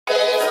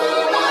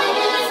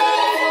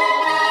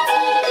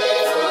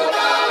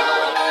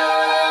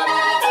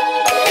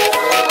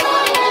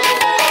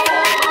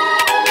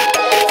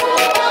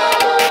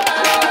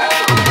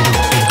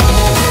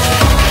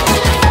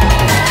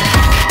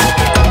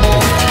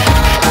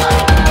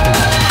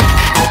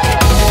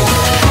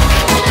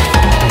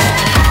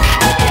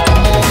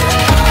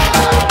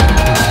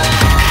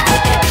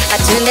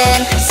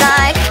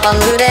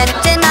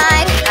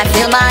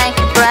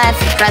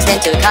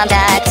fast into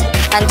contact.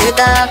 Uncanny,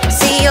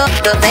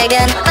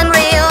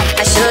 unreal.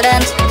 I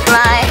shouldn't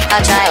cry.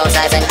 A child's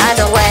eyes and hides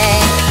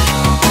away.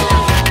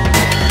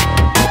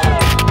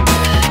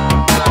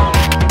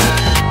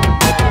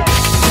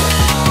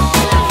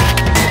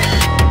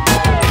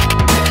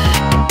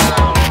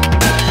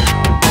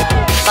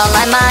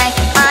 Align my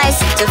eyes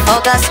to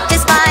focus,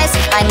 despise.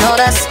 I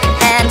notice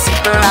hands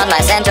around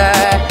my center.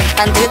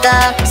 Undo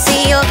the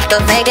seal, the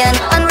vacant,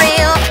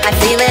 unreal. I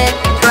feel it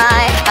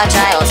cry, a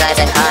child's eyes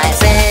and eyes.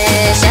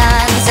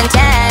 Visions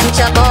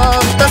intangible,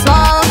 though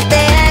small,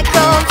 they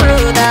echo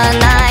through the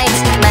night.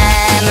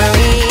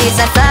 Memories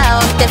I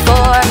felt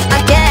before,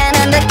 again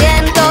and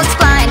again, ghosts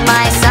blind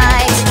my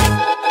sight.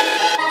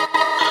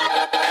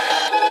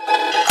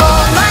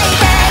 Hold my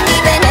hand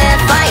even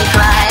if I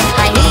cry.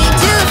 I need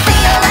to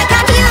feel like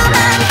I'm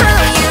human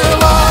through you.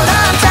 Hold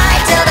on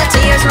tight till the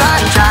tears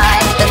run dry.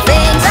 The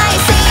things I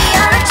see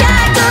are a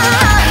check to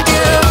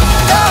undo.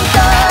 Don't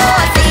go,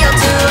 I feel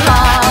too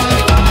long.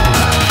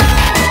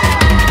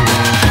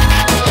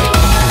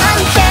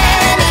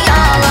 Uncanny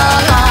all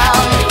along.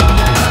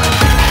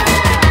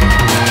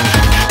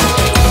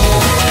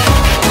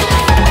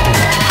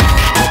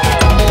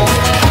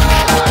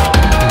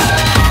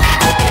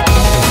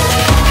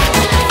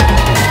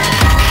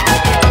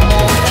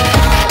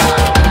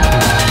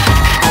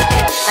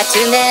 I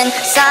tuned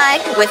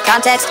inside with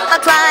context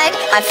applied.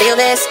 I feel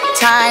this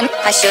time,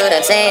 I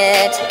shouldn't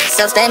say it.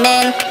 Still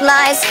spinning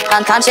lies,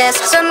 unconscious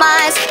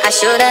surmise. I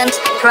shouldn't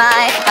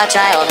cry, a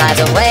child hides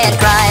away and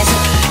cries.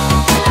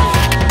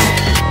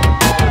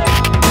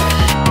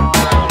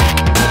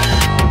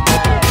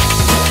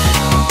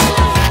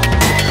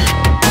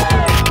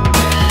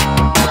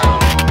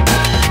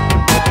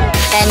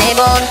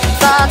 Enabled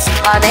thoughts,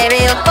 are they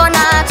real or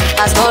not?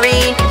 A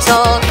story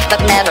told,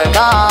 but never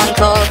gone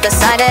cold.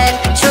 Decided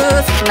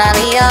truth,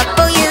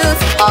 malleable youth.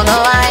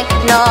 Although I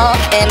know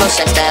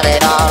emotions tell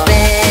it all.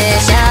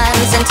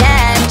 Visions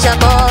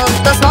intangible,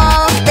 though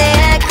small, they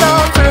echo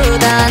through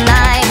the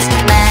night.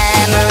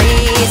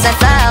 Memories I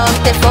felt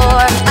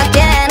before,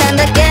 again and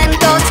again.